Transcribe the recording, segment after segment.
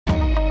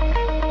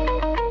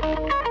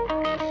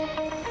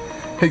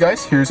Hey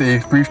guys, here's a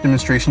brief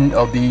demonstration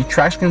of the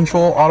traction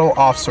control auto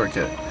off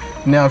circuit.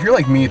 Now if you're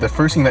like me, the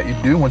first thing that you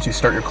do once you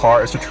start your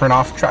car is to turn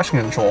off traction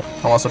control,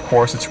 unless of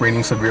course it's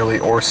raining severely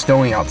or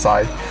snowing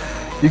outside.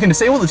 You can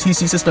disable the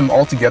TC system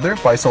altogether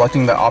by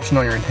selecting that option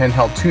on your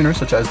handheld tuner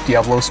such as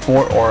Diablo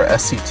Sport or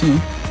SCT.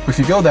 But if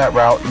you go that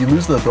route, you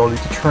lose the ability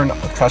to turn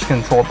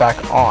traction control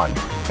back on.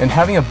 And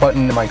having a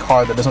button in my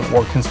car that doesn't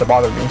work tends to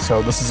bother me,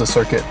 so this is a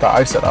circuit that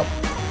I've set up.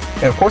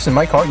 And of course in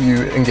my car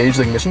you engage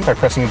the ignition by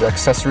pressing the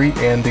accessory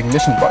and the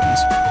ignition buttons.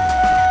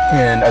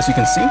 And as you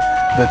can see,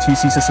 the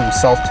TC system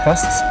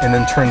self-tests and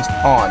then turns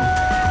on.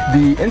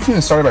 The engine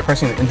is started by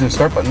pressing the engine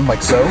start button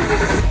like so.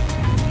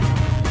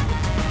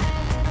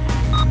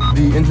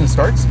 The engine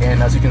starts,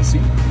 and as you can see,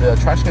 the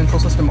traction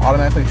control system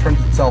automatically turns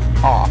itself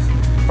off.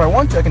 If I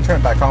want to, I can turn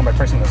it back on by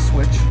pressing the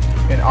switch,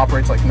 and it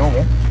operates like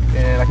normal,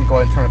 and I can go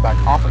ahead and turn it back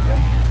off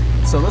again.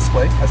 So this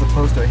way, as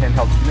opposed to a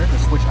handheld tuner, the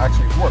switch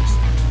actually works,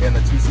 and the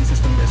TC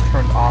system is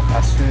turned off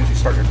as soon as you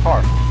start your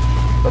car.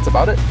 That's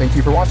about it. Thank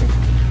you for watching.